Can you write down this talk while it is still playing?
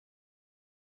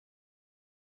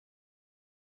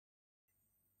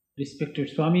respected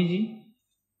Swamiji,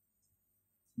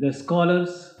 the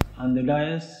scholars on the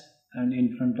dais and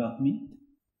in front of me.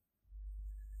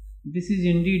 This is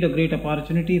indeed a great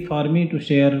opportunity for me to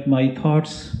share my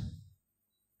thoughts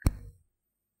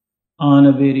on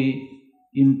a very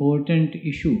important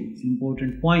issue,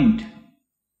 important point.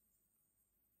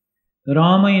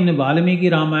 Rama in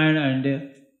Valmikiya Ramayana and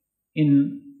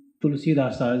in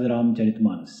Tulsidasa's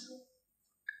Ramacaritamānasa.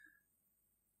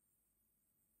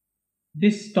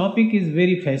 This topic is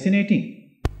very fascinating,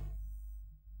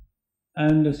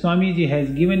 and Swamiji has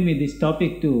given me this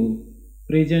topic to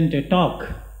present a talk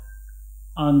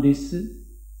on this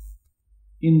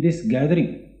in this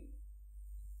gathering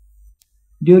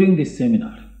during this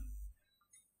seminar.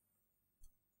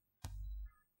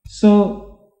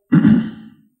 So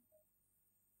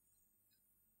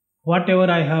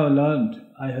whatever I have learned,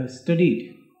 I have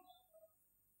studied,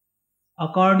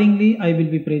 accordingly I will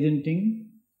be presenting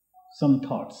some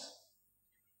thoughts.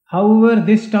 However,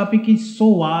 this topic is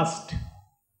so vast,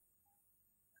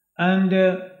 and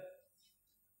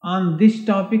on this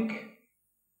topic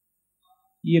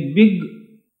a big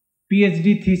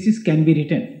PhD thesis can be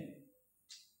written,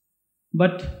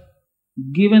 but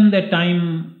given the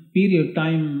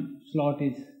time slot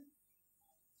is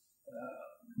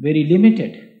very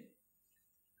limited,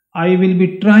 I will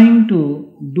be trying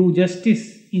to do justice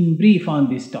in brief on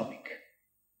this topic.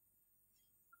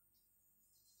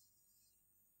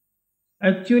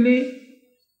 Actually,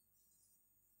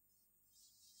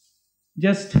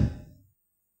 just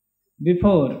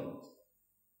before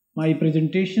my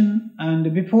presentation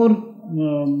and before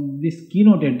this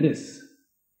keynote address,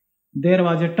 there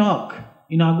was a talk,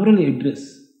 inaugural address,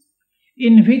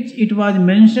 in which it was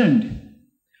mentioned,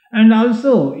 and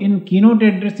also in keynote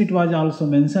address it was also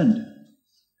mentioned,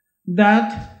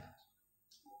 that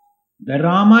the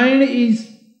Ramayana is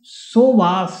so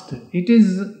vast. It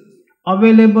is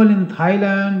available in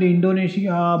Thailand,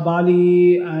 Indonesia,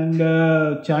 Bali, and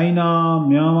China,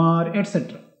 Myanmar,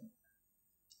 etc.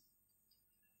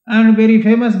 And very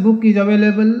famous book is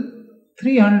available,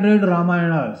 300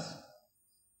 Ramayanas,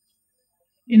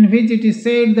 in which it is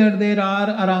said that there are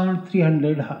around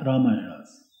 300 Ramayanas.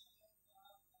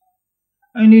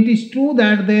 And it is true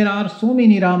that there are so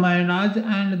many Ramayanas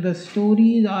and the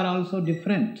stories are also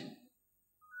different.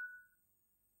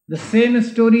 The same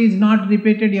story is not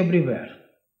repeated everywhere.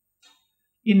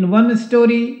 In one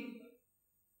story,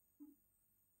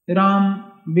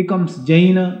 Ram becomes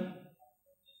Jaina.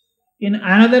 In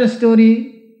another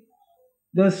story,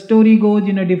 the story goes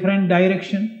in a different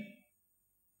direction.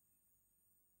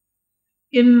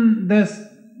 In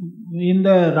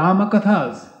the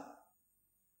Ramakathas,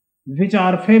 which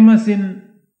are famous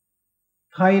in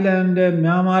Thailand,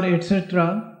 Myanmar,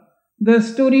 etc., the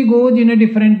story goes in a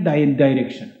different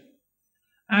direction.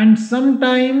 And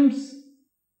sometimes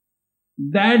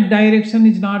that direction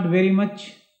is not very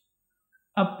much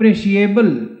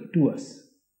appreciable to us.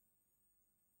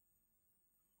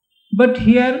 But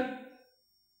here,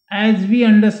 as we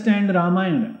understand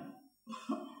Ramayana,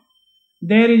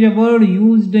 there is a word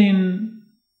used in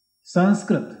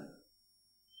Sanskrit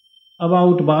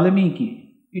about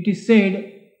Valmiki. It is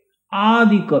said,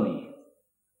 Adi Kavi.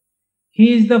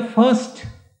 He is the first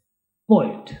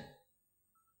poet.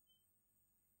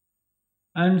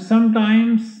 And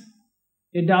sometimes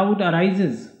a doubt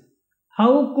arises,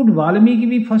 how could Valmiki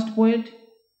be first poet?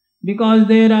 Because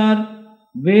there are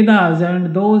Vedas,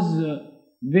 and those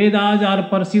Vedas are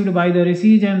perceived by the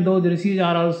rishis, and those rishis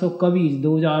are also kavis,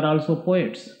 those are also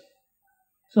poets.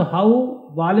 So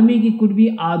how Valmiki could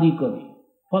be Adi Kavi,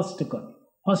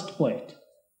 first poet?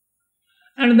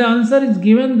 And the answer is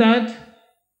given that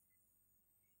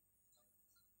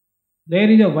there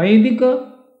is a Vaidika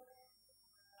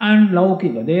and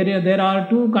Laukika. There are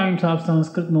two kinds of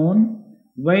Sanskrit known,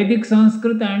 Vedic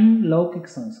Sanskrit and Laukik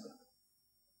Sanskrit.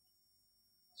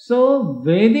 So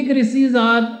Vedic rishis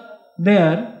are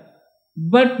there,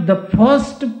 but the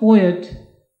first poet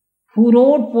who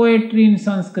wrote poetry in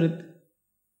Sanskrit,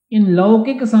 in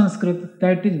Laukik Sanskrit,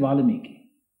 that is Valmiki.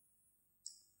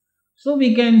 So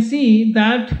we can see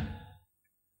that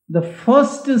the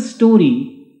first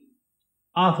story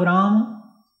of Rama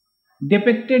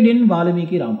depicted in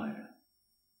Valmikiya Ramayana,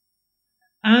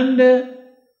 and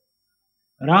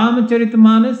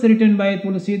Ramacaritamānasa written by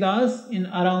Tulsidas in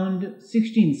around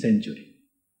 16th century.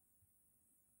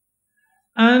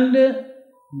 And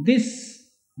this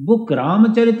book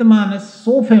Ramacaritamānasa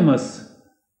so famous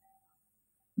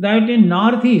that in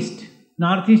Northeast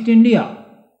India,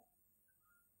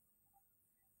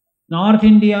 North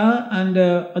India and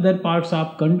other parts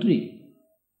of country,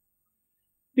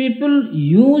 people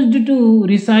used to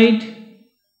recite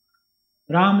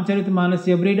Ramacaritamānasa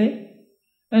every day.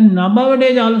 And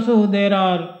nowadays also there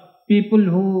are people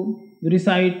who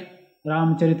recite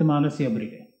Ramacaritamānasa every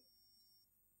day.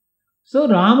 So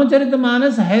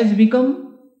Ramacaritamānasa has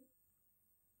become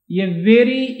a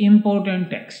very important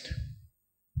text.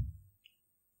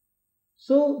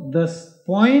 So the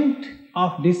point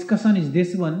of discussion is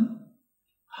this one: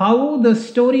 how the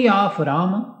story of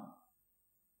Rama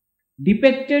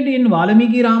depicted in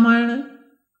Valmikiya Ramayana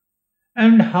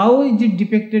and how is it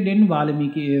depicted in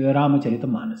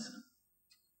Ramacaritamānasa.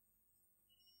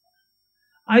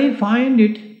 I find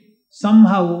it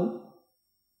somehow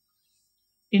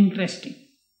interesting,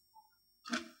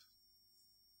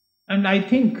 and I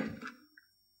think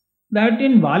that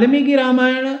in Valmikiya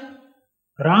Ramayana,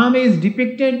 Rama is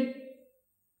depicted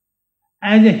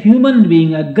as a human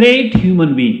being, a great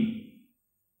human being,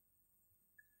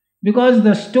 because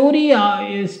the story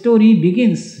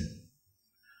begins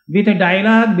with a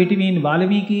dialogue between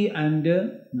Valmiki and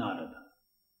Narada.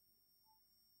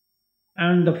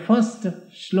 And the first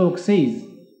shlok says,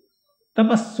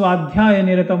 Tapaswadhyaya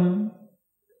niratam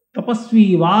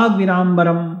tapasvi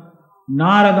vagvirambaram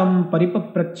naradam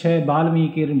paripaprachya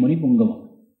Valmikir munipungam.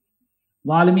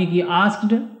 Valmiki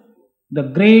asked the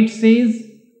great sage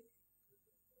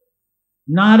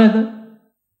Narada,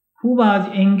 who was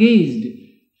engaged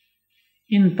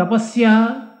in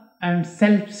tapasya and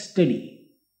self-study.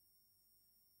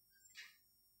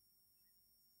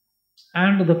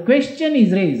 And the question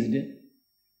is raised,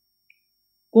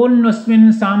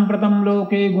 Konvasmin sampratam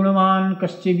loke gunavan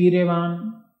kasche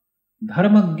virevan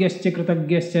dharmagyascha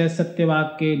kritagyascha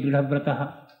satyavakye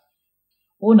dridhavrataha.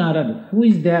 O Narad, who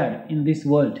is there in this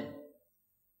world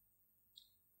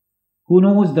who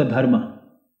knows the dharma,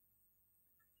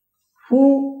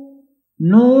 who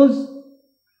knows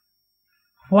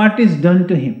what is done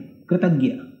to him,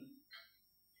 kritagya,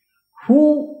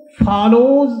 who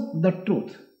follows the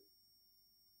truth?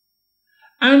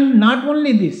 And not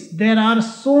only this, there are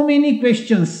so many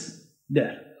questions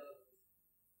there.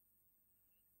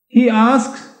 He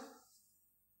asks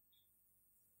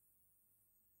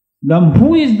them,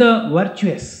 who is the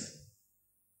virtuous?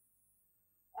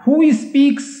 Who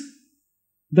speaks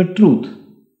the truth?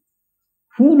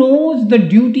 Who knows the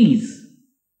duties?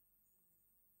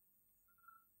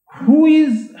 Who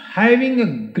is having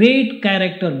a great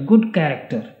character, good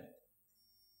character?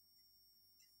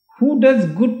 Who does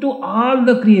good to all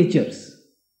the creatures?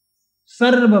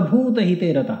 Sarva bhuta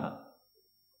hite rataha.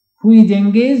 Who is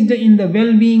engaged in the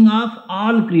well-being of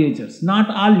all creatures,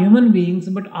 not all human beings,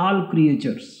 but all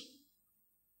creatures.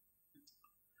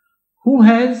 Who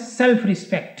has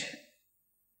self-respect?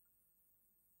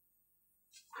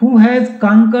 Who has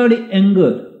conquered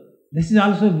anger? This is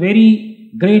also a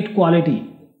very great quality.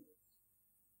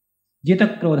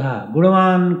 Jitakrodha,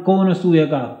 Gudavan Kona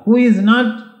Suyaka. Who is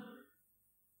not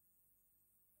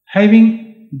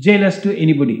having jealous to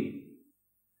anybody.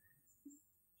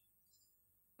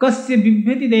 Kasya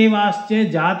bibhyati devascha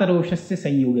jataroshasya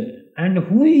sanyuga. And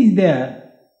who is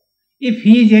there? If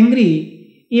he is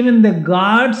angry, even the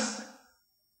gods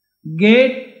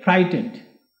get frightened.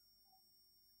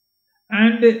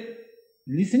 And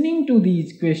listening to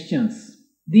these questions,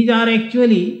 this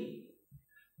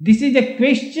is a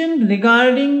question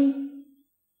regarding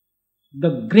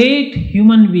the great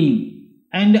human being,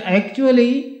 and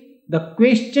actually the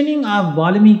questioning of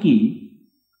Valmiki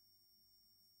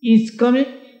is coming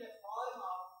in the form of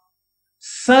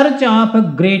search of a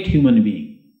great human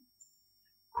being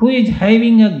who is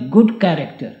having a good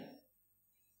character,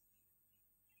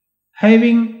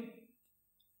 having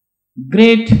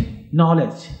great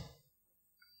knowledge.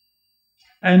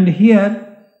 And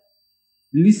here,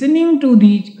 listening to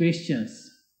these questions,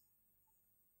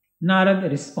 Narada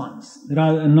responds.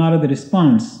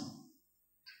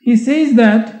 He says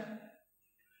that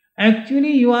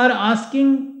actually you are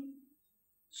asking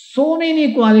so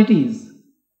many qualities.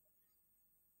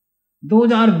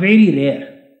 Those are very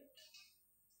rare.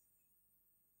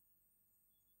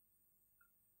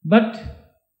 But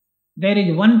there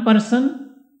is one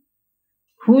person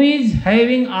who is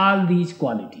having all these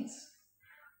qualities,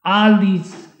 all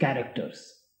these characters.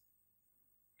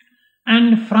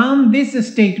 And from this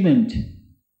statement,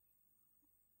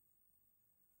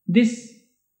 this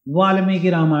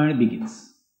Valmikiya Ramayana begins.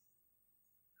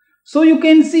 So you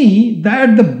can see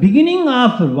that the beginning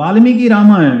of Valmikiya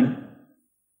Ramayana,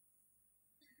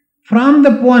 from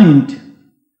the point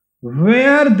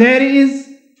where there is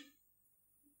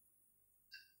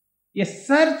a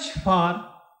search for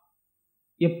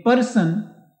a person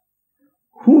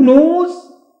who knows,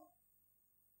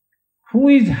 who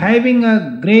is having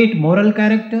a great moral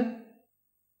character,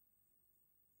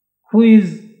 who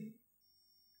is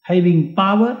having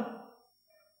power,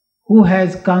 who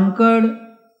has conquered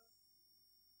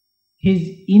his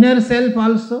inner self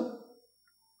also,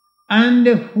 and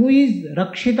who is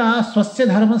rakshita swasya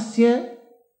dharmasya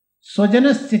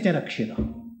swajanasya cha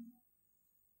rakshita,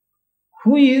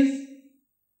 who is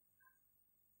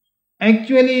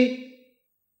actually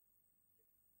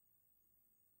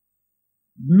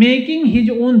making his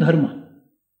own dharma,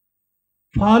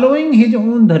 following his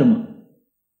own dharma,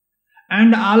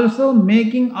 and also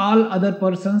making all other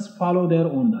persons follow their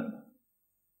own dharma.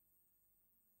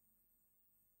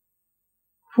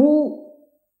 Who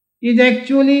is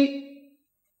actually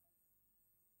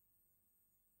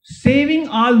saving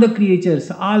all the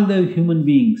creatures, all the human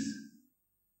beings,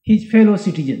 his fellow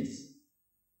citizens.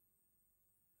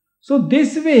 So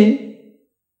this way,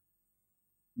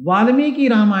 Valmiki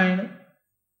Ramayana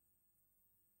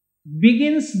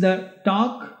begins the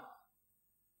talk,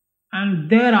 and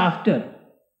thereafter,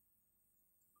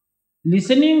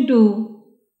 listening to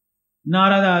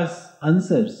Narada's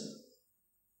answers,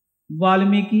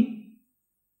 Valmiki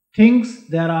thinks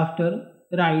thereafter,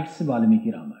 writes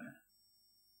Valmiki Ramayana.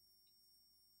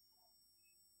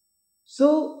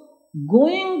 So,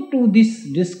 going to this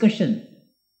discussion,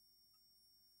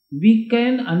 we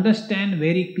can understand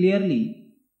very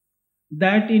clearly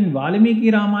that in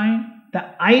Valmiki Ramayana,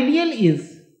 the ideal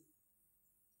is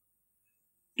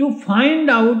to find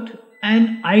out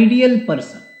an ideal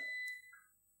person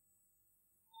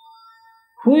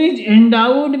who is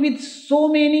endowed with so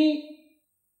many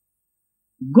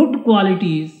good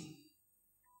qualities,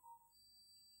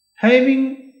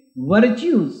 having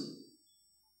virtues,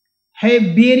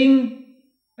 bearing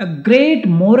a great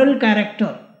moral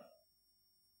character.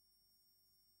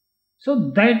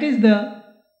 So that is the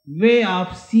way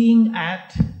of seeing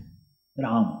at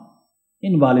Rama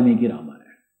in Valmiki Ramayana.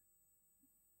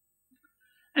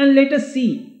 And let us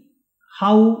see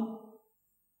how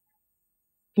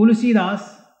Tulsidas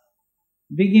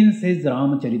begins his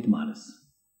Ramacaritamānasa.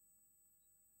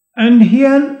 And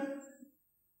here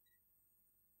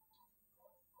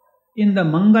in the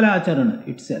Mangalacharana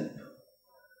itself,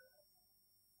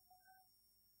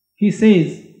 he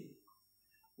says,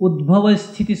 Udbhava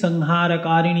sthiti sanghara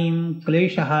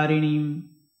kleshaharinim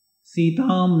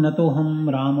Sitam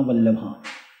natoham Rama Vallabham.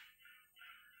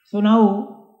 So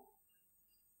now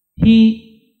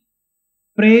he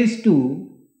prays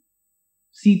to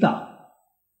Sita,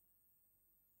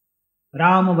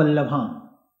 Rama Vallabham,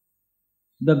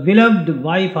 the beloved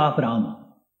wife of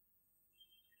Rama.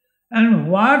 And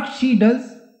what she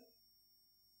does?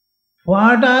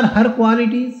 What are her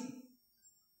qualities?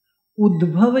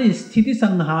 Udbhava sthiti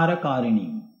sanghara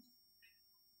karini.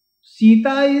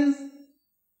 Sita is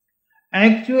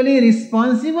actually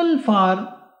responsible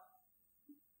for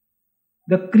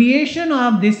the creation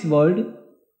of this world,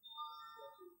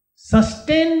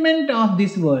 sustainment of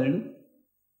this world,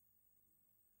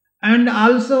 and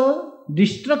also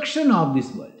destruction of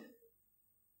this world.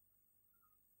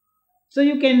 So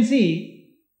you can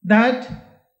see that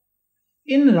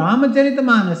in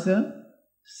Ramacaritamānasa,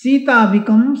 Sita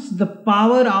becomes the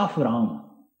power of Rama.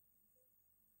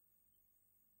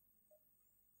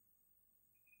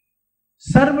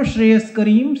 Sarva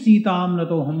Shreyaskarim Sitam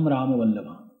Natoham Rama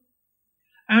Vallabham.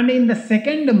 And in the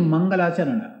second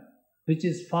Mangalacharana, which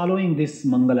is following this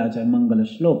Mangala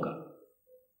Shloka,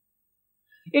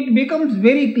 it becomes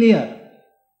very clear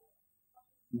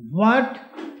what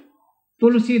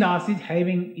Tulsidas is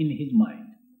having in his mind.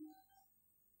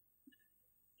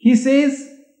 He says,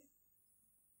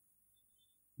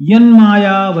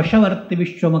 Yanmaya Vashavarti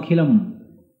Vishwamakhilam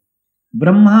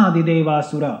Brahma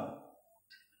Adidevasura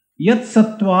Yat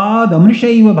Sattvad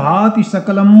Amrishaiva Bhati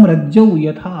Sakalam Rajjau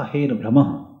Yatha Her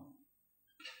Brahma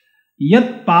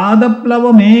Yat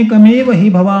Padaplavam Hi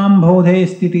Bhavam Bodhe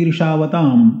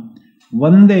Stitirsavatam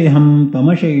Vandeham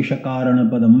Tamashesha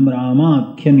Karanapadam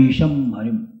Ramakhyamisham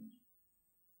Harim.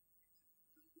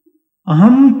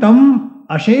 Aham tam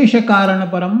ashesha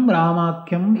karanaparam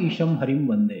Ramakhyam isham harim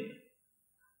vande.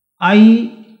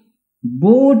 I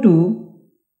bow to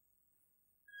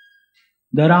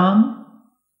the Ram,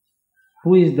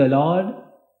 who is the Lord,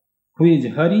 who is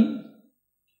Hari,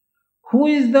 who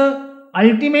is the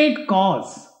ultimate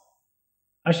cause,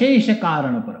 ashesha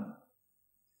karanaparam.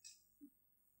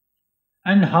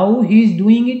 And how he is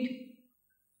doing it,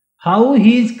 how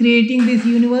he is creating this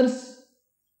universe,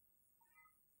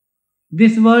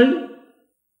 this world,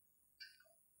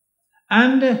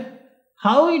 and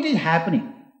how it is happening.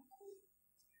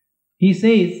 He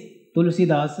says,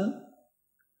 Tulsidas,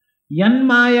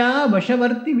 Yanmaya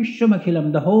Vashavarti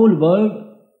Vishwamakhilam, the whole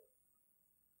world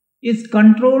is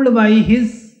controlled by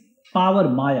his power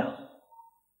Maya.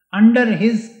 under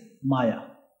his Maya.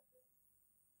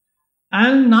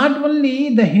 And not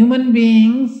only the human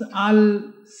beings, all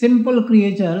simple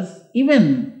creatures,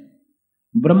 even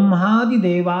Brahmadi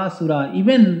Devasura,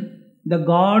 even the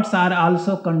gods are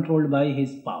also controlled by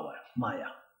his power, Maya.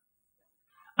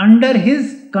 Under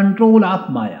his control of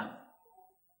Maya.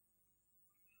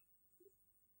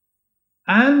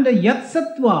 And Yat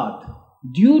Sattvat,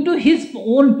 due to his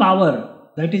own power,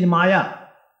 that is Maya,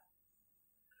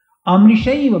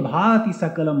 Amrishaiva Bhati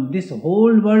Sakalam, this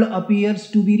whole world appears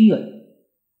to be real.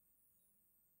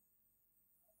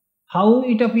 How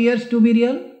it appears to be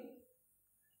real?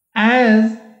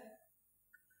 As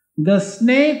the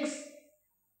snakes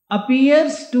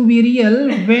appears to be real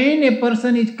when a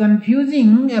person is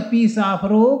confusing a piece of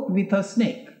rope with a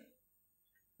snake.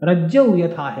 Rajjau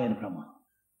yatha hair Brahma.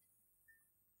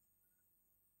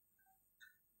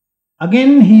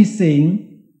 Again he is saying,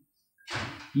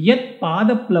 Yat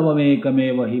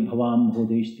padaplavamekame vahi bhavam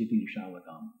bhodesthiti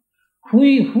shavatam.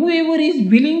 Whoever is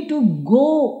willing to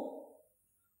go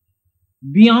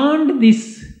beyond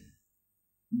this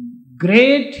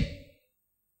great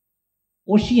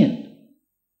ocean,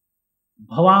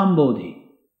 bhavam bodhi.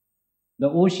 The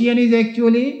ocean is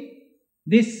actually,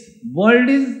 this world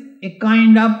is a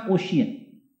kind of ocean.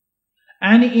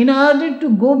 And in order to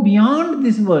go beyond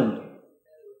this world,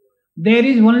 there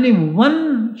is only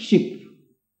one ship,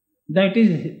 that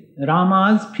is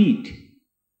Rama's feet.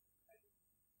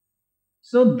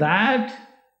 So that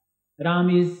Ram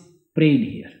is prayed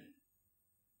here.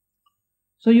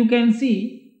 So you can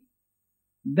see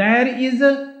there is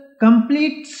a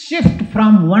complete shift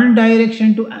from one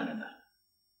direction to another.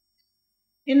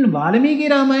 In Valmikiya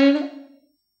Ramayana,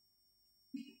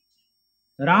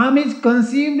 Ram is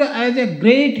conceived as a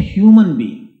great human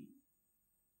being.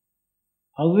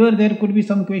 However, there could be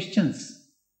some questions,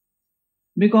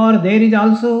 because there is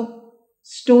also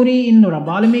story in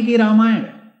Valmikiya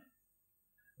Ramayana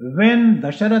when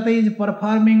Dasharatha is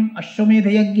performing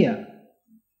Ashwamedha Yajna,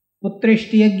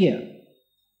 Putreshti Yajna,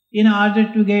 in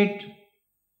order to get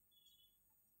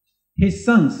his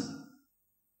sons.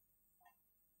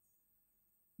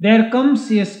 There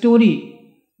comes a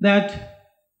story that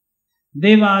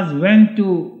Devas went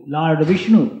to Lord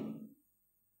Vishnu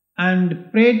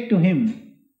and prayed to him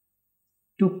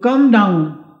to come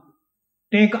down,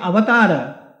 take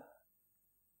avatar,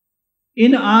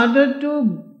 in order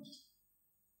to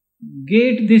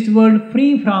get this world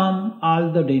free from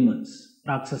all the demons,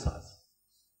 Rakshasas.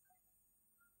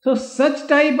 So such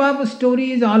type of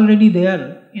story is already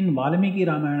there in Valmikiya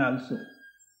Ramayana also.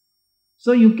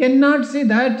 So you cannot say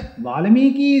that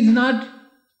Valmiki is not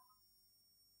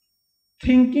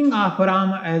thinking of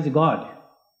Rama as God.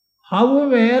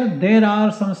 However, there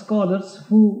are some scholars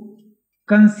who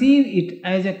conceive it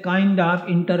as a kind of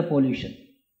interpolation.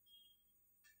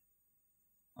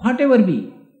 Whatever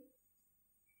be,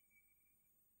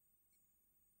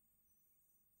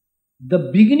 the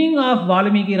beginning of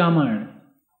Valmikiya Ramayana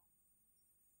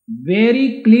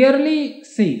very clearly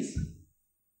says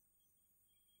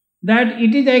that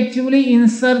it is actually in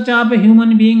search of a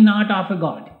human being, not of a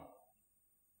god.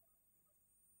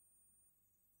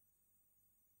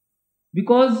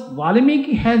 Because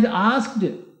Valmiki has asked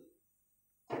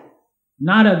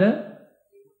Narada,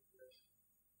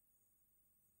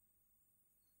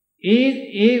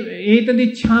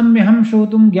 etadichamyaham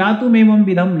shotum gyatum evam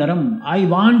vidham naram. I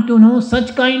want to know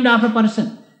such kind of a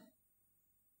person,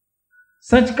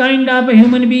 such kind of a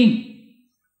human being.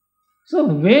 So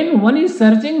when one is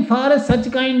searching for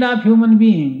such kind of human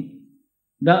being,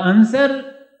 the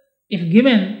answer, if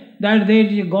given that there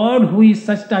is a God who is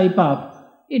such type of,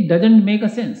 it doesn't make a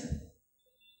sense.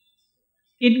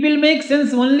 It will make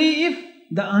sense only if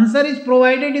the answer is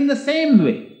provided in the same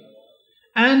way.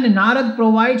 And Narad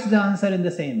provides the answer in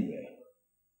the same way.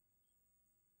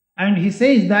 And he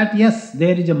says that yes,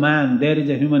 there is a man, there is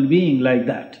a human being like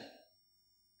that.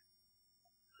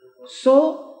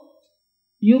 So,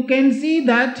 you can see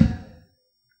that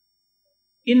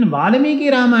in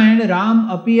Valmikiya Ramayana, Ram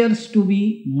appears to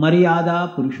be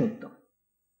Maryada Purushottam.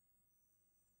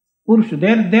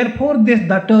 Therefore,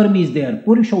 the term is there,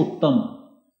 Purushottama.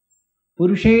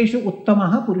 Purusheshu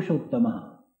Uttamaha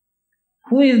Purushottamaha.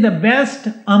 Who is the best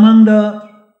among the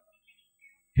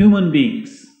human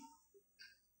beings?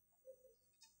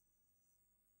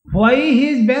 Why he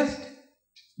is best?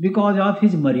 Because of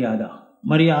his Maryada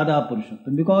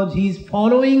Purushottam. Because he is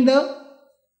following the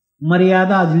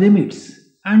Maryada's limits.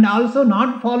 And also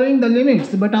not following the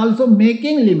limits, but also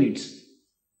making limits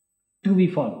to be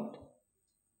followed.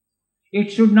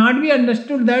 It should not be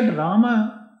understood that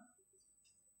Rama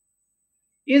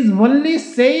is only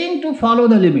saying to follow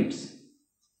the limits.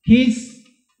 He is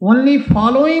only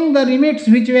following the limits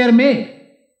which were made.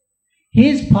 He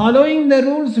is following the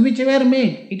rules which were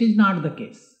made. It is not the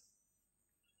case.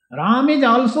 Ram is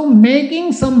also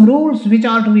making some rules which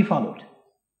are to be followed.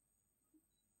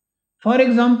 For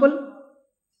example,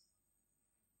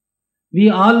 we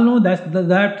all know that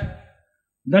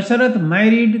Dasharatha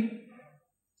married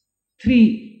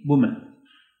 3 women: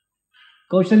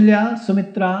 Kaushalya,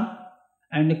 Sumitra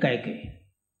and Kaikeyi.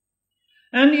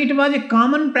 And it was a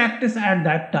common practice at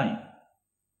that time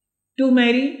to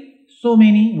marry so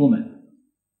many women.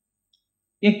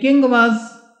 A king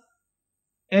was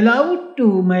allowed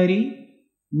to marry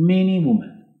many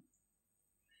women.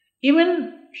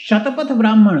 Even Shatapatha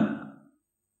Brahmana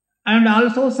and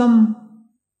also some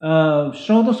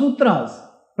Shrauta Sutras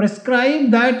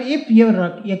prescribe that if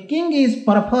a king is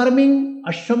performing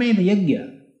Ashwamedha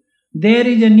Yajna, there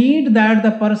is a need that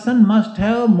the person must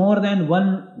have more than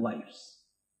 1 wife.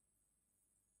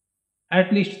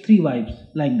 At least 3 wives,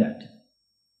 like that.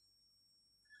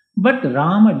 But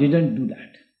Rama didn't do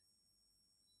that.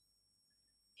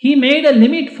 He made a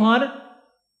limit for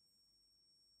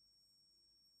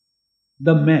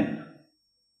the men,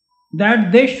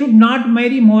 that they should not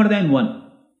marry more than 1.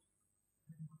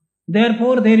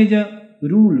 Therefore, there is a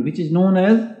rule which is known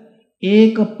as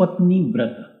Eka Patni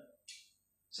Vrata.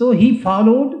 So he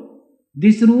followed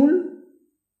this rule,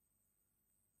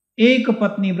 Eka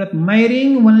Patni Vrata,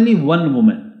 marrying only 1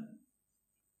 woman.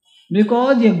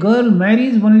 Because a girl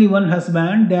marries only 1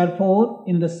 husband, therefore,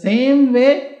 in the same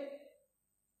way,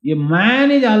 a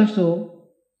man is also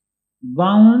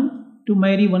bound to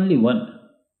marry only 1.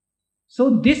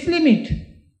 So this limit,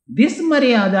 this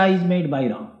Maryada is made by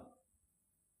Ram.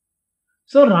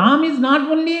 So Ram is not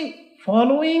only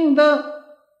following the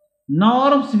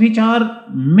norms which are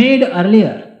made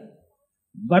earlier,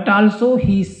 but also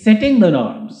he is setting the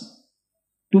norms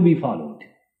to be followed.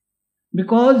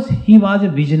 Because he was a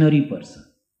visionary person.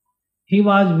 He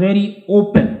was very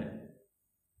open.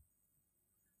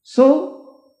 So,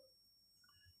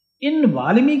 in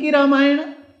Valmikiya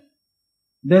Ramayana,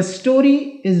 the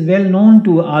story is well known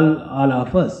to all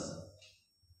of us.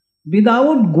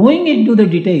 Without going into the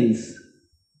details,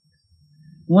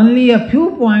 only a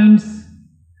few points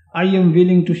I am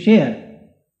willing to share.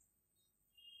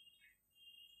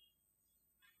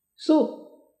 So,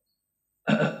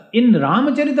 in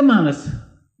Ramacaritamānasa,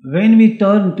 when we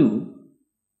turn to,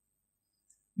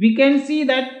 we can see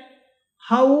that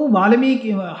how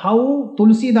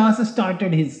Tulsidas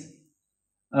started his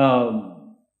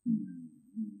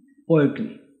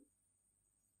poetry.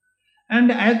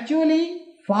 And actually,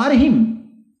 for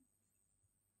him,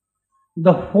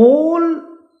 the whole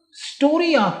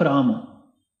story of Rama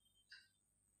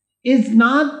is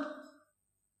not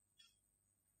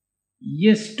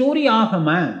a story of a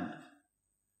man,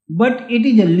 but it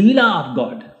is a Leela of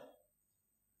God,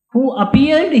 who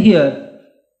appeared here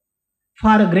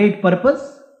for a great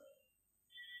purpose,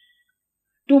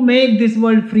 to make this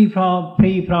world free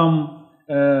from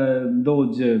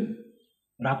those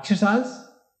Rakshasas,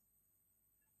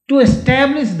 to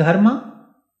establish Dharma,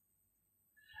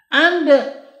 and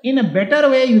in a better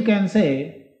way you can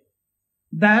say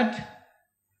that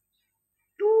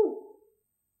to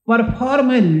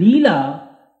perform a Leela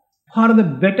for the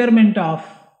betterment of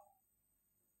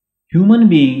human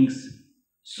beings,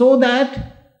 so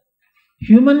that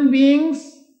human beings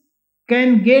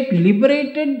can get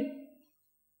liberated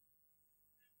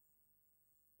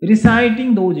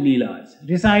reciting those Leelas,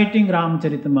 reciting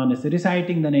Ramacaritamānasa,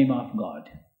 reciting the name of God.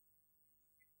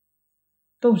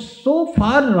 So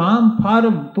for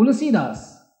Tulsidas,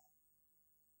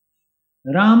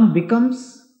 Ram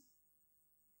becomes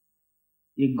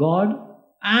a God,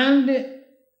 and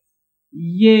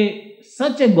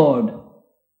such a God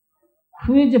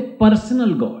who is a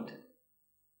personal God.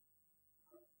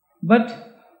 But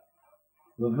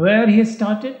where he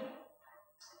started?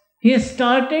 He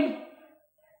started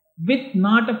with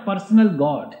not a personal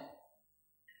God,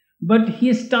 but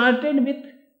he started with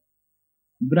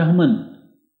Brahman.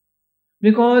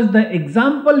 Because the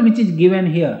example which is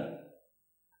given here,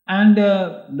 and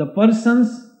the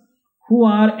persons who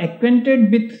are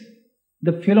acquainted with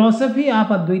the philosophy of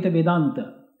Advaitha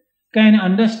Vedanta can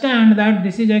understand that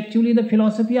this is actually the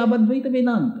philosophy of Advaitha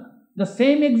Vedanta. The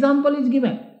same example is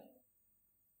given.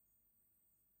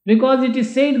 Because it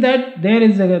is said that there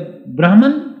is a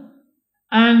Brahman,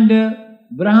 and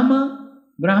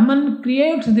Brahman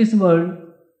creates this world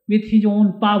with his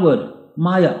own power,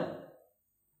 Maya.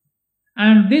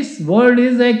 And this world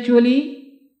is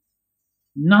actually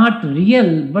not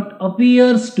real, but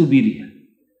appears to be real.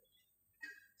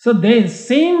 So the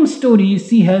same story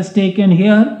he has taken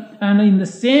here, and in the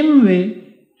same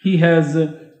way he has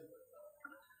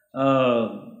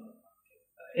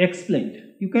explained.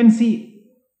 You can see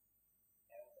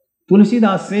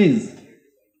Tulsidas says,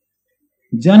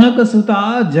 Janaka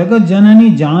Suta Jagat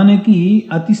Janani Janaki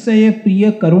Atisaya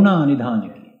Priya Karuna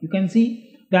Nidhanaki. You can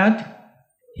see that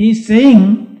he is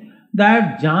saying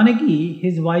that Janaki,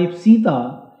 his wife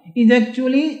Sita, is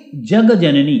actually Jagat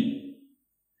Janani,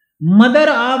 mother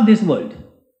of this world.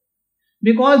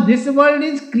 Because this world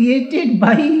is created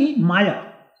by Maya.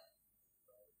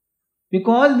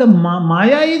 Because the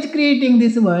Maya is creating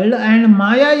this world and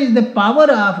Maya is the power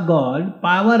of God,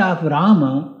 power of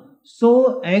Rama.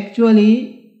 So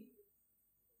actually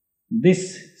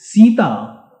this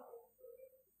Sita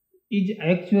is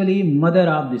actually mother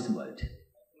of this world.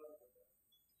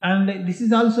 And this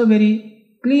is also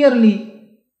very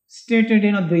clearly stated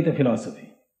in Advaitha philosophy.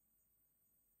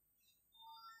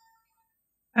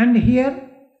 And here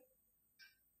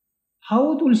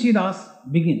how Tulsidas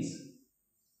begins.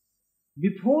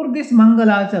 Before this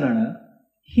Mangalacharana,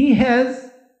 he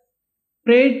has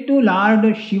prayed to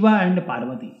Lord Shiva and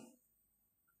Parvati.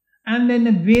 And in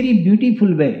a very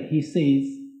beautiful way, he says,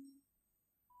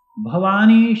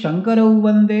 Bhavani Shankarau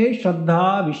Vande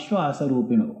Shraddha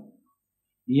Vishwasarupino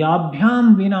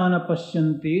Yabhyam Vinana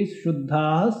Pashyante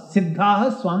Shuddha Siddha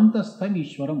Swantastham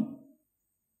Ishwaram.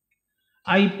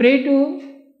 I pray to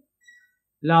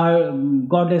Lord,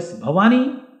 Goddess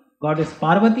Bhavani, Goddess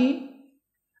Parvati,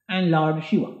 and Lord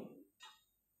Shiva,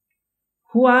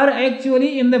 who are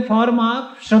actually in the form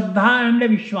of Shraddha and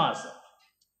Vishwasa,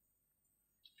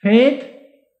 faith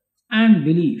and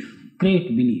belief,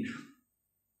 great belief.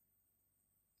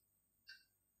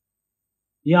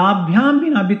 Yabhyam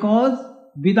Vina, because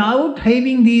without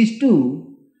having these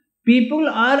two, people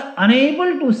are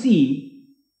unable to see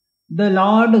the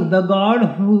Lord, the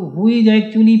God who is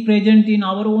actually present in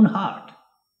our own heart.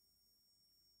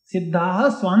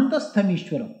 Siddhaha Swantastham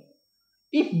Ishwaram.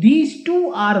 If these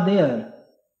two are there,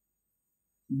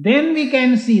 then we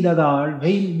can see the God,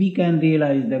 we can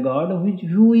realize the God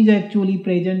who is actually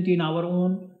present in our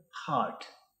own heart.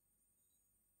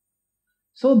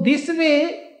 So this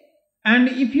way, and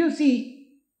if you see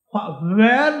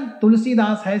where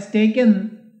Tulsidas has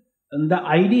taken the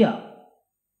idea,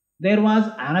 there was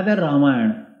another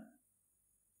Ramayana,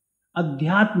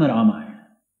 Adhyatma Ramayana.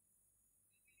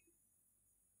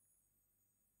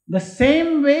 The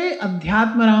same way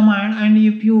Adhyatma Ramayana, and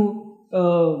if you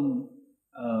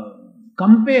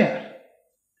compare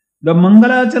the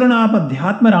Mangalacharana of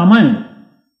Adhyatma Ramayana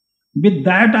with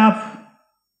that of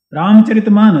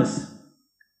Ramacaritamānasa,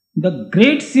 the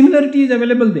great similarity is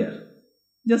available there.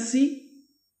 Just see.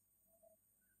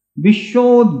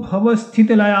 Vishwodbhava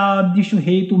sthitilayadishu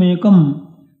hetumekam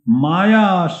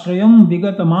maya shrayam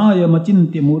vigatamaya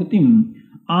machintya murtim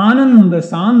Ananda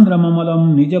Sandra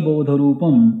Mamalam Nijabodha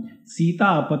Rupam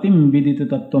Sita Patim Vidita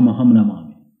Tattva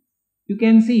Namami. You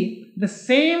can see the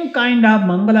same kind of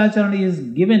Mangalacharana is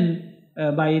given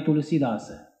by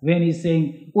Tulsidas when he is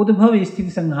saying Udbhava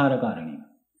Sthiti Sanghara Karani.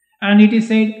 And it is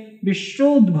said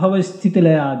Vishwodbhava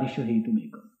Sthitilayadishu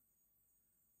Hetumekam.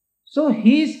 So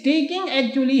he is taking,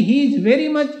 actually he is very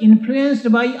much influenced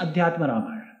by Adhyatma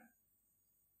Ramayana.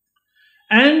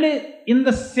 And in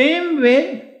the same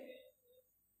way,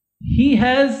 he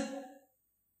has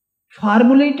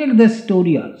formulated the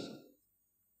story also.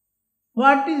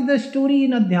 What is the story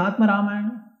in Adhyatma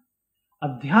Ramayana?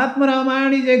 Adhyatma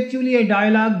Ramayana is actually a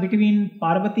dialogue between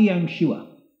Parvati and Shiva.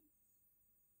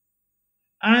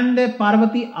 And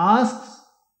Parvati asks,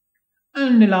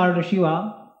 and Lord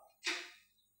Shiva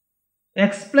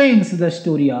explains the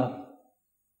story of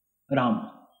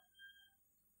Rama.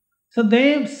 So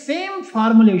the same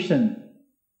formulation,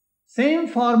 same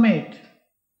format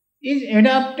is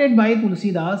adapted by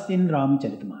Tulsidas in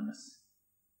Ramacaritamānasa.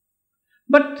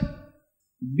 But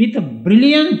with a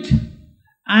brilliant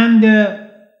and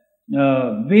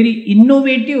very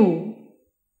innovative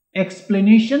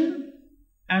explanation,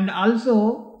 and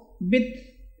also with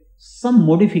some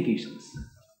modifications.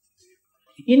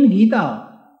 In Gita,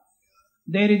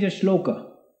 there is a shloka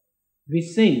which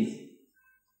says,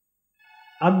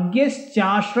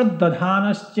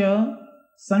 Agyaschashraddadhanascha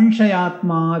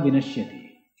sanshayatma vinashyati.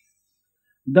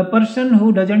 The person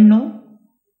who doesn't know,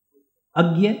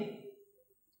 Agya.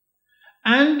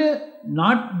 And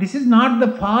this is not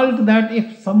the fault that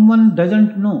if someone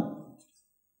doesn't know.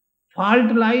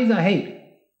 Fault lies ahead.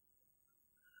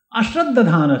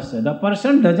 Ashraddadhanasya, the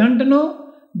person doesn't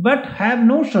know but have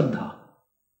no shraddha.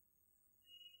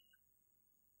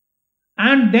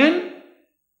 And then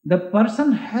the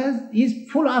person is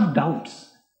full of doubts.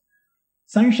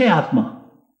 Sanshayatma.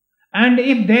 And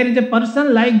if there is a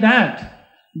person like that,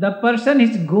 the person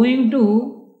is going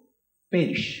to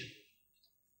perish.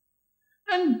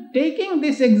 And taking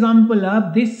this example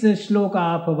of this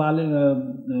shloka of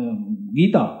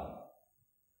Gita,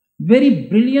 very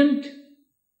brilliant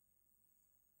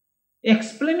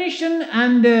explanation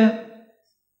and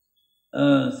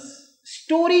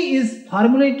story is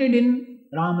formulated in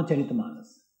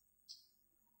Ramacaritamānasa.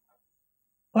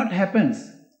 What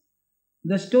happens?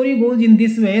 The story goes in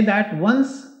this way that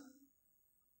once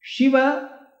Shiva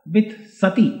with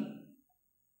Sati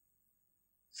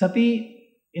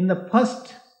in the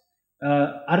first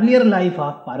earlier life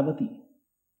of Parvati,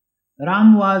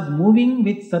 Ram was moving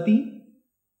with Sati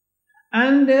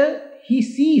and he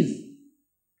sees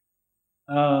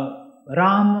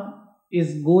Ram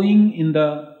is going in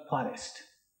the forest.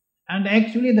 And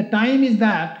actually the time is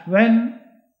that when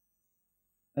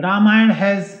Ramayana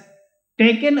has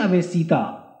taken away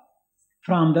Sita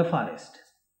from the forest.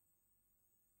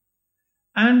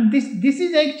 And this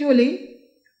is actually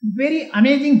very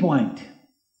amazing point.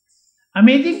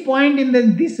 Amazing point in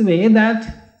this way that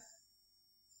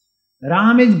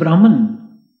Ram is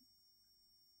Brahman.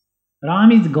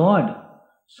 Ram is God.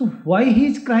 So why he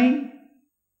is crying?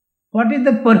 What is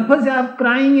the purpose of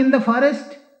crying in the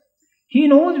forest? He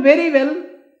knows very well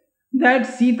that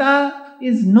Sita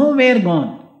is nowhere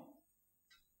gone.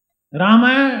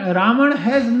 Raman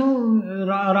has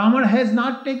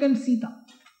not taken Sita.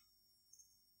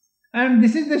 And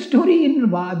this is the story in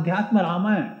Adhyatma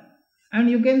Ramayana. And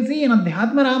you can see in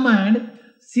Adhyatma Ramayana,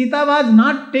 Sita was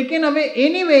not taken away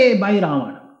anyway by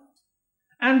Ravana.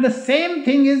 And the same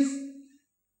thing is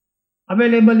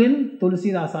available in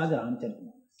Tulsidasa's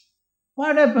Ramacaritamānasa.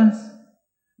 What happens?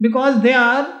 Because they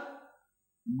are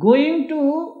going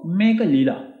to make a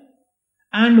Leela.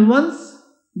 And once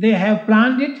they have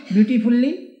planned it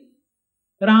beautifully,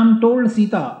 Ram told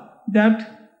Sita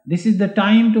that this is the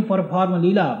time to perform a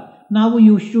Leela. Now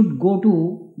you should go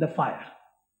to the fire.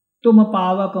 Tum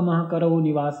pavak mah karo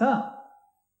nivasa,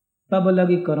 tab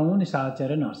lagi karo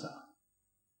nisacharanasa.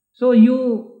 So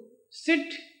you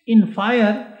sit in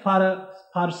fire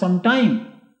for some time.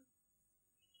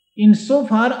 In so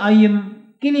far I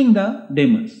am killing the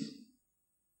demons.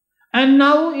 And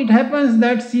now it happens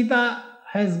that Sita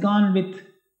has gone with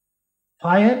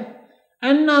fire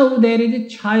and now there is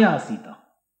a Chaya Sita.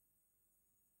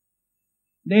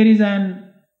 There is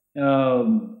an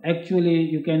actually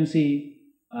you can see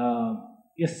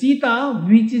a Sita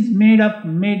which is made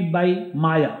by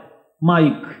Maya,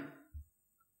 Mayik.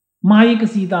 Mayik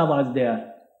Sita was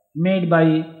there, made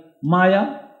by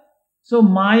Maya. So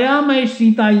Maya my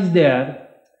Sita is there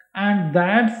and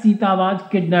that Sita was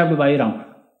kidnapped by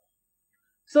Rama.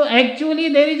 So actually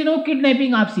there is no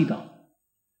kidnapping of Sita,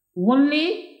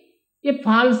 only a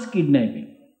false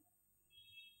kidnapping.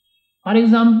 For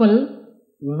example,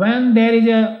 when there is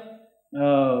a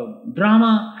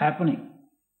drama happening,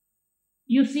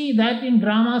 you see that in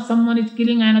drama someone is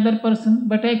killing another person,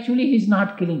 but actually he is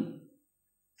not killing.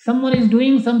 Someone is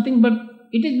doing something, but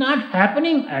it is not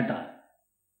happening at all.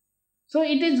 So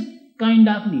it is kind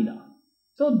of Leela.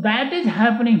 So that is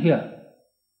happening here.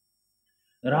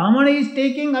 Ravana is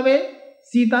taking away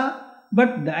Sita,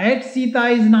 but that Sita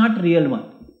is not real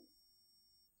one.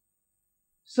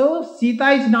 So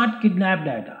Sita is not kidnapped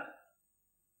at all.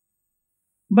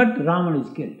 But Ravana is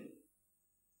killed.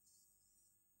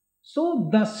 So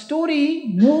the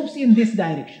story moves in this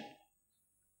direction.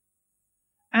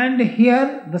 And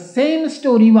here the same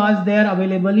story was there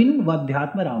available in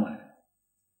Adhyatma Ramayana.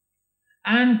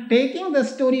 And taking the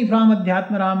story from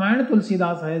Adhyatma Ramayana,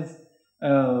 Tulsidas has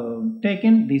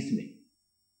taken this way.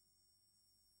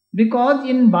 Because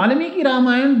in Valmiki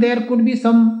Ramayana there could be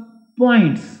some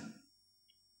points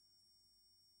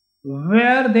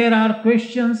where there are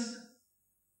questions,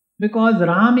 because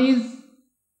Ram is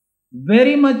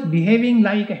very much behaving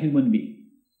like a human being.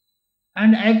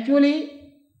 And actually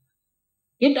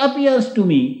it appears to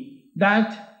me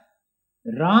that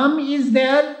Ram is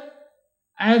there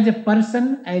as a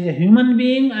person, as a human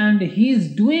being, and he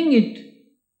is doing it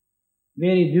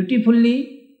very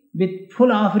beautifully, with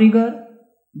full of rigor,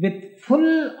 with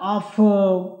full of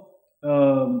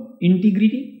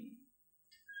integrity.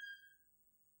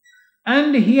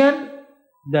 And here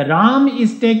the Ram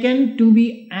is taken to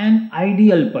be an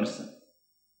ideal person,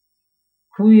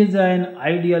 who is an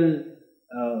ideal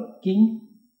king,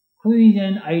 who is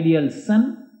an ideal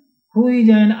son, who is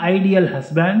an ideal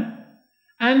husband,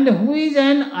 and who is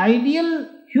an ideal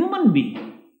human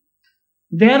being.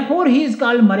 Therefore he is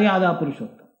called Maryada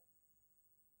Purushottam.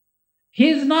 He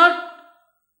is not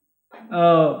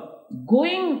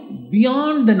going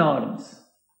beyond the norms.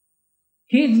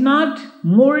 He is not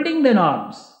molding the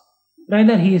norms.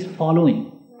 Rather he is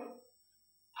following.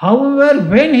 However,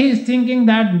 when he is thinking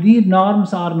that these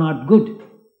norms are not good,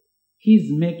 he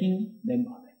is making them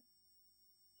aware.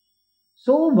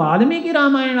 So Valmiki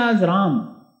Ramayana's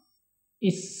Ram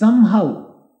is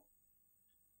somehow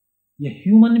a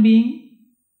human being.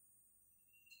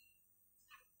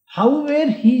 However,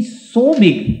 he is so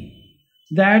big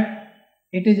that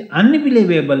it is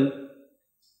unbelievable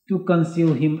to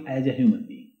conceive him as a human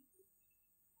being.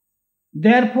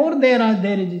 Therefore,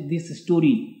 there is this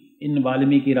story in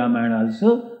Valmiki Ramayana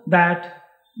also that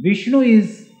Vishnu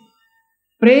is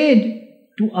prayed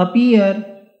to appear,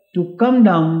 to come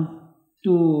down,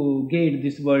 to get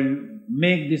this world,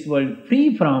 make this world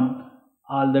free from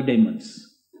all the demons.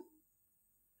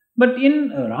 But in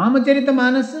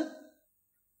Ramacaritamānasa,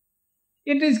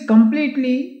 it is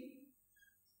completely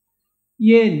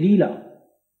a Leela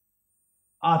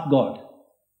of God.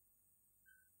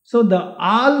 So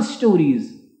all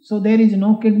stories, so there is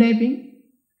no kidnapping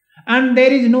and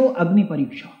there is no Agni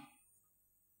Pariksha.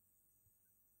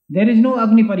 There is no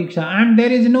Agni Pariksha and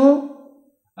there is no,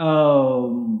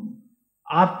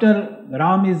 after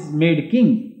Ram is made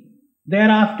king,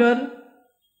 thereafter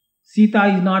Sita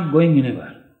is not going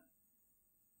anywhere.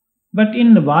 But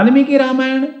in Valmiki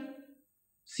Ramayana,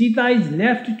 Sita is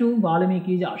left to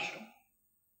Valmiki's ashram.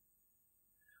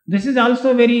 This is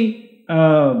also very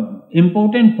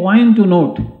important point to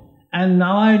note, and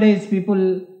nowadays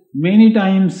people many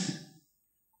times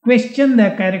question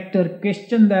the character,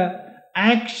 question the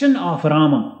action of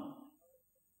Rama,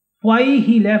 why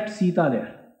he left Sita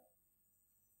there.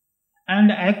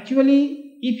 And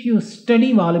actually, if you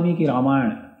study Valmiki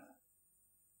Ramayana,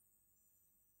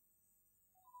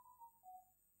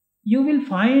 you will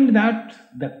find that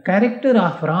the character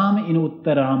of Ram in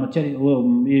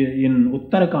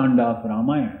Uttarakanda of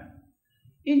Ramayana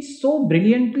is so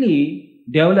brilliantly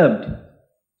developed.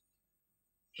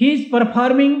 He is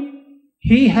performing,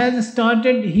 he has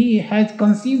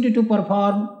conceived to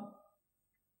perform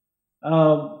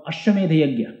Ashwamedha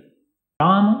Yajna.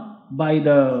 Ram by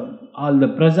all the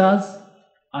prajas,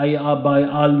 by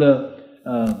all the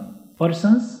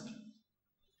persons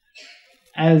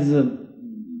as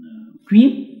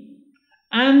queen,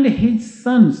 and his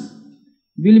sons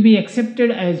will be accepted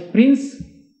as prince.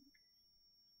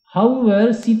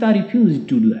 However, Sita refused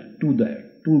to do that.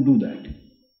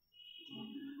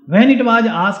 When it was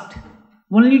asked,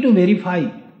 only to verify,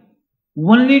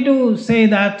 only to say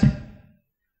that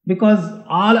because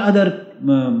all other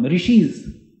rishis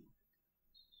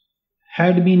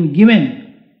had been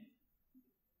given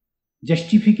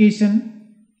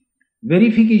justification,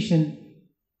 verification,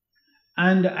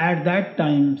 and at that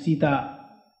time Sita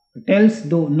tells,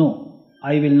 though, no,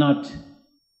 I will not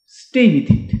stay with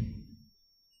it.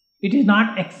 It is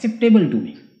not acceptable to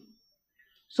me.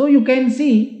 So you can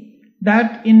see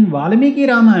that in Valmiki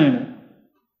Ramayana,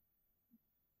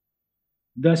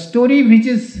 the story which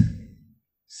is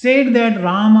said that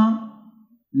Rama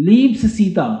leaves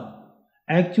Sita,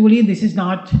 actually this is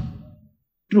not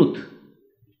truth,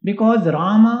 because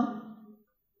Rama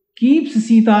keeps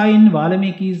Sita in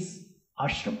Valmiki's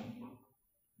ashram.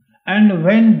 And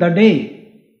when the day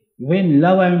when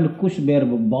Lava and Kush were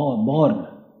born,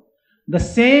 the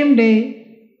same day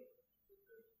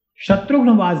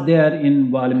Shatrughna was there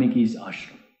in Valmiki's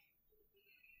ashram.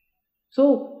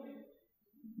 So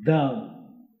the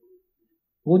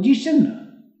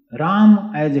position,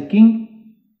 Ram as a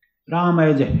king, Ram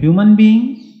as a human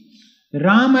being,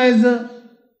 Ram as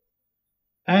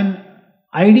an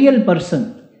ideal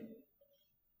person,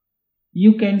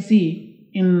 you can see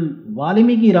in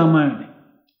Valmiki Ramayana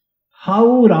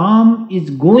how Ram is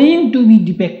going to be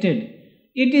depicted.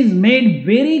 It is made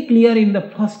very clear in the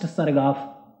first sarga of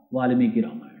Valmiki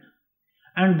Ramayana,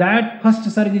 and that first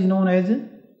sarga is known as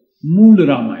Mool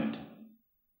Ramayana.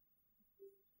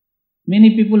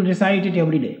 Many people recite it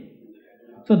every day.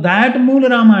 So that Mool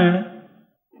Ramayana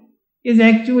is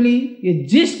actually a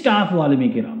gist of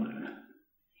Valmiki Ramayana,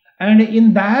 and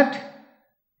in that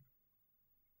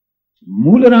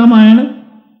Mool Ramayana,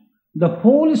 the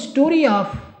whole story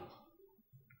of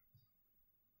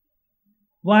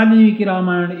Valmiki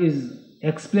Ramayana is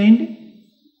explained,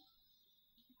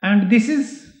 and this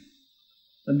is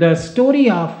the story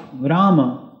of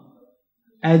Rama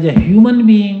as a human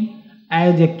being,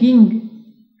 as a king,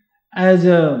 as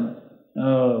a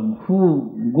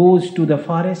who goes to the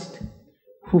forest,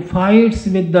 who fights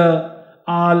with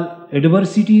all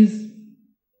adversities,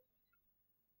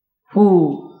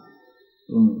 who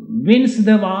wins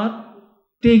the war,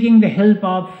 taking the help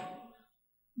of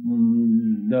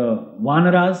the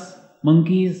Banaras,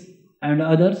 monkeys and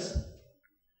others.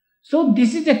 So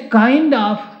this is a kind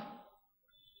of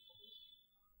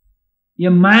a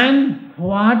man,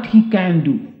 what he can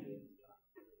do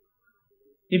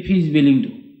if he is willing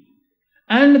to.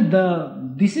 And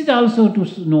this is also to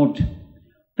note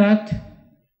that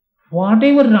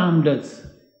whatever Ram does,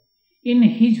 in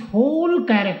his whole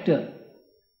character,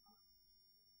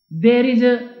 there is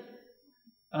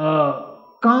a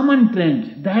common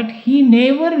trend that he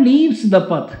never leaves the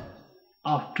path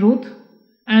of truth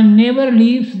and never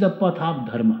leaves the path of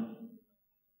dharma.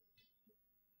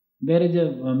 There is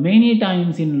many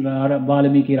times in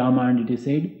Valmiki Ramayana it is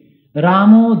said,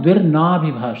 Ramo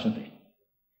dvirnabhibhashate.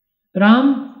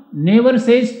 Ram never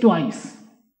says twice.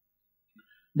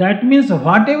 That means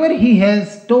whatever he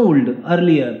has told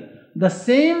earlier, the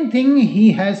same thing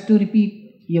he has to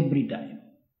repeat every time.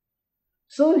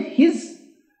 So he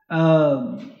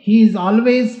is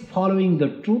always following the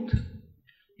truth.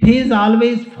 He is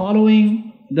always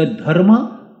following the dharma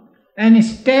and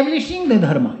establishing the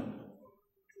dharma.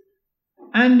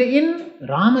 And in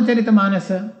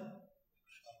Ramacaritamānasa,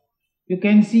 you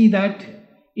can see that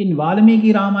in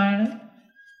Valmiki Ramayana,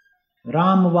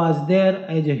 Ram was there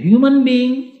as a human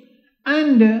being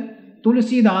and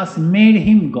Tulsidas made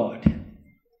him God.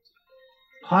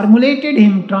 Formulated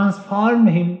him, transformed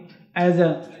him as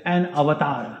an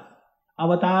avatar.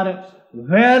 Avatar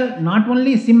where not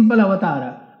only simple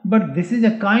avatar, but this is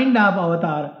a kind of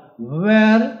avatar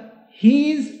where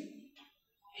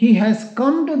he has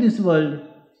come to this world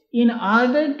in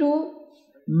order to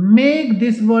make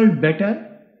this world better,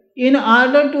 in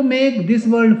order to make this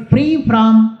world free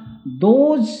from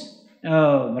those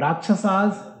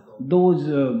Rakshasas, those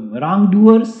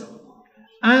wrongdoers,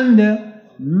 and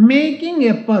making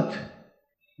a path,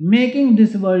 making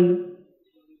this world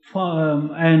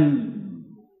an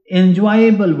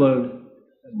enjoyable world,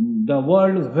 the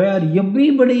world where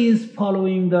everybody is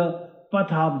following the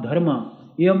path of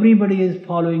dharma, everybody is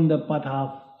following the path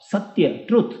of satya,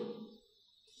 truth.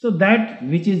 So that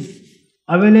which is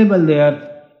available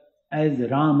there as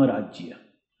Ramarajya.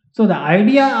 So the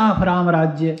idea of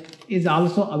Ramarajya is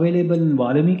also available in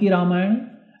Valmiki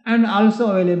Ramayana and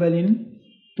also available in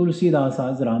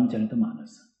Tulsidasa's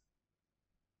Ramacaritamānasa.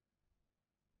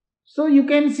 So you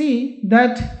can see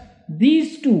that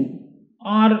these two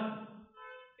are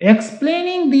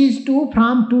explaining these two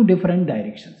from two different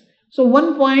directions. So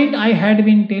one point I had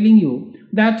been telling you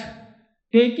that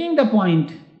taking the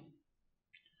point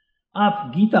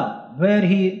of Gita where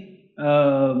he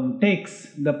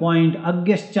takes the point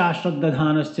Agyascha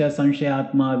Shraddhadhanascha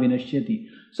Sanshayatma Vinashyati.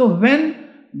 So when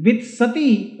with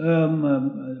Sati,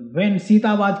 when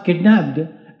Sita was kidnapped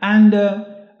and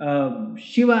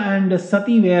Shiva and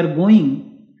Sati were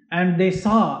going and they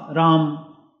saw Ram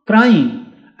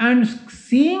crying, and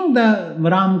seeing the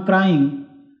Ram crying,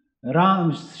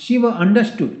 Shiva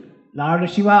understood. Lord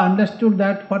Shiva understood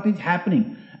that what is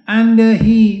happening, and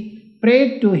he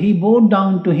bowed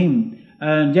down to him.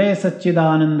 Jaya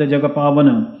Sachchidanand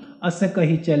Jagapavana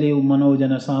Asakahi Chale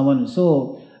Manojana Savan.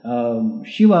 So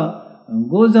Shiva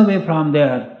goes away from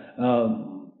there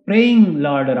praying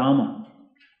Lord Rama.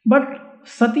 But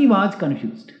Sati was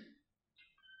confused.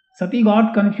 Sati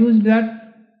got confused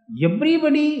that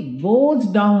everybody bows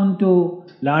down to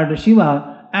Lord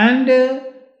Shiva and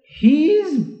he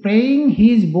is praying,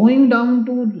 he is bowing down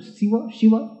to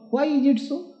Shiva. Why is it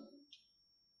so?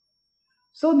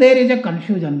 So there is a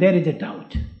confusion, there is a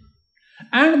doubt.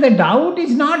 And the doubt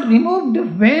is not removed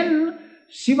when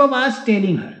Shiva was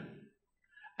telling her.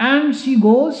 And she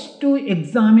goes to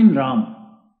examine Ram.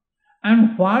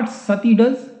 And what Sati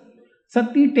does?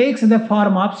 Sati takes the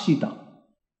form of Sita.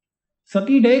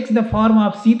 Sati takes the form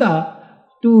of Sita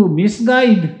to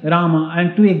misguide Rama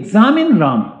and to examine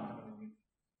Rama.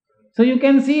 So you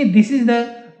can see this is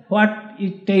what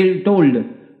it told,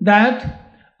 that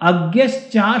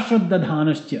Agyascha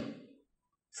Shraddhadhanascha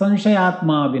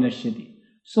Sanshayatma Vinashyati.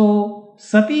 So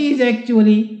Sati is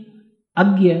actually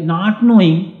Agya, not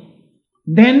knowing,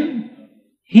 then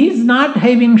he is not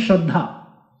having Shraddha.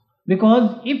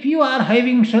 Because if you are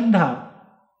having Shraddha,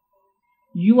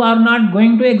 you are not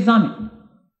going to examine.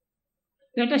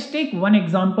 Let us take one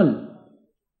example.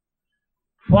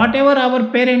 Whatever our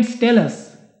parents tell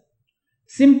us,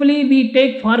 simply we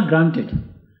take for granted.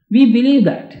 We believe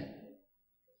that.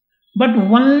 But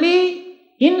only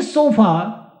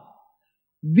insofar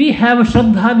we have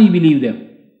Shraddha, we believe them.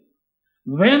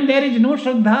 When there is no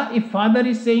Shraddha, if father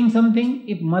is saying something,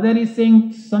 if mother is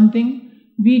saying something,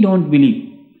 we don't believe.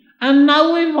 And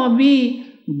now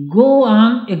we go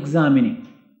on examining.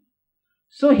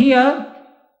 So here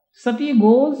Sati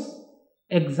goes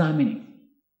examining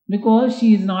because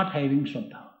she is not having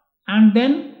Shraddha. And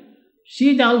then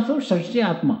she is also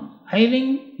Sachchidatma,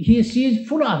 she is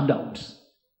full of doubts.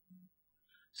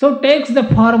 So takes the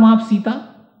form of Sita,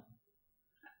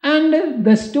 and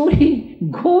the story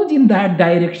goes in that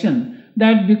direction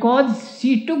that because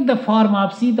she took the form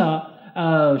of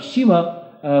Sita,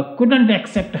 Shiva couldn't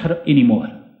accept her anymore.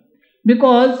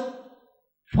 Because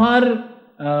for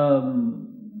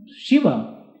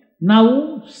Shiva,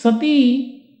 now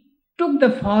Sati took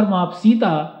the form of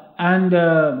Sita, and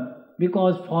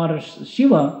because for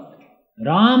Shiva,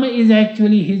 Ram is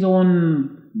actually his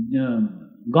own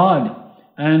God,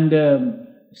 and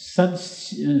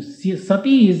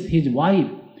Sati is his wife.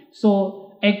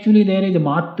 So actually there is a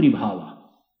Matri Bhava.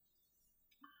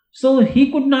 So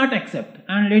he could not accept.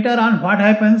 And later on what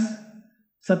happens?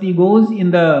 Sati goes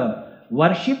in the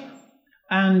worship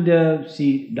and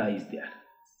she dies there.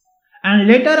 And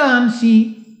later on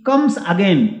she comes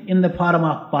again in the form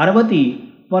of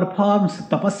Parvati, performs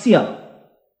tapasya,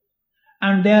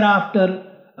 and thereafter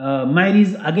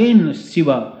marries again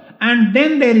Shiva. And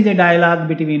then there is a dialogue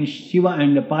between Shiva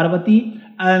and Parvati,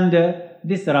 and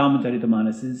this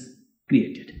Ramacaritamānasa is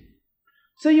created.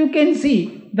 So you can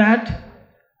see that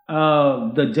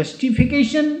the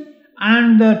justification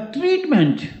and the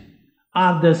treatment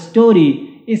of the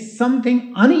story is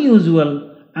something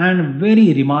unusual and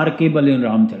very remarkable in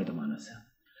Ramacaritamānasa.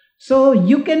 So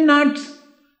you cannot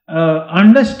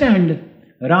understand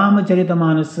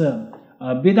Ramacaritamānasa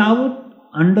without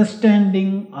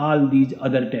understanding all these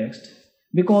other texts,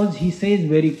 because he says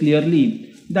very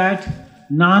clearly that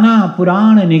Nana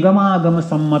Purana Nigama Gama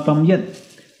Sammatam Yat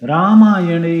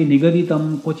Ramayane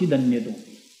Nigaditam Kochidanyato.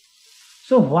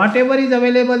 So whatever is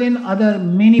available in other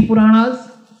many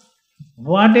Puranas,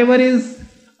 whatever is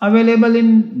available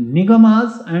in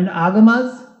Nigamas and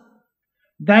Agamas,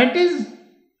 that is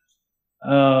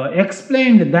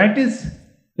explained, that is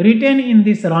written in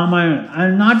this Ramayana,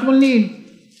 and not only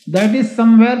that is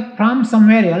somewhere from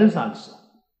somewhere else also.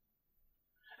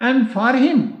 And for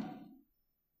him,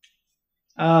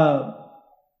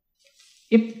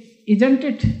 isn't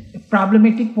it a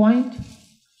problematic point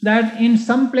that in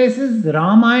some places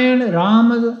Ramayana,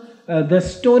 the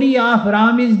story of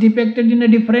Ram is depicted in a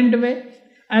different way,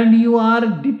 and you are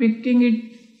depicting it,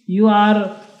 you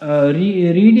are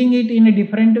reading it in a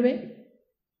different way?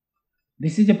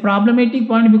 This is a problematic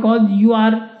point because you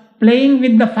are playing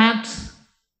with the facts.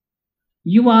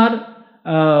 You are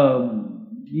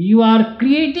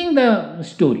creating the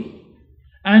story,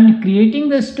 and creating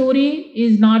the story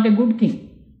is not a good thing,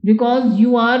 because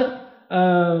you are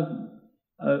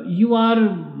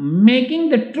making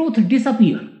the truth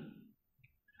disappear.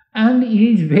 And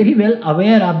he is very well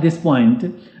aware of this point,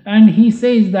 and he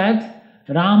says that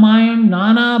Ramayana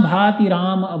Nana Bhati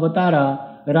Ram Avatara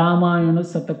Ramayana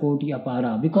Satakoti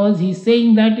Apara, because he is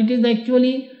saying that it is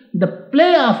actually the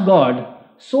play of God.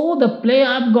 So the play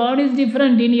of God is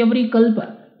different in every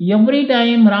kalpa. Every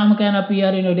time Ram can appear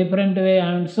in a different way,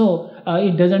 and so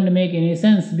it doesn't make any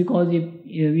sense, because if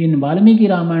in Valmikiya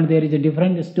Ramayana there is a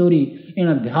different story, in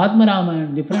Advaitha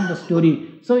Ramayana different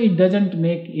story, so it doesn't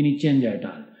make any change at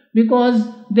all, because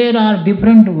there are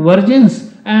different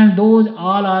versions and those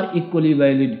all are equally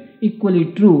valid,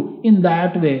 equally true. In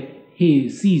that way he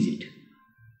sees it.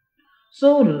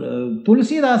 So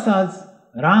Tulsidasa's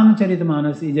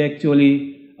Ramacaritamānasa is actually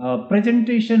a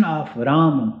presentation of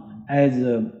Ram as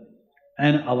an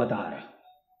avatar,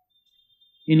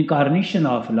 incarnation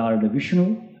of Lord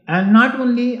Vishnu, and not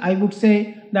only, I would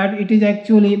say that it is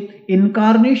actually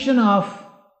incarnation of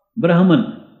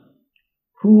Brahman,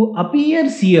 who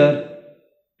appears here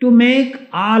to make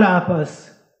all of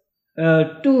us,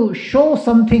 to show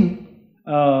something,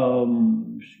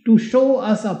 to show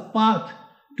us a path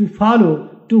to follow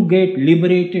to get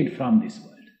liberated from this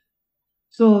world.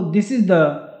 So this is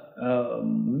the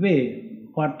way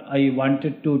what I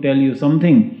wanted to tell you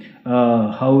something.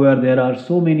 However, there are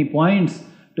so many points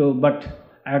but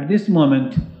at this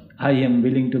moment I am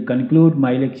willing to conclude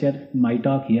my lecture, my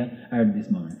talk here at this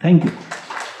moment. Thank you.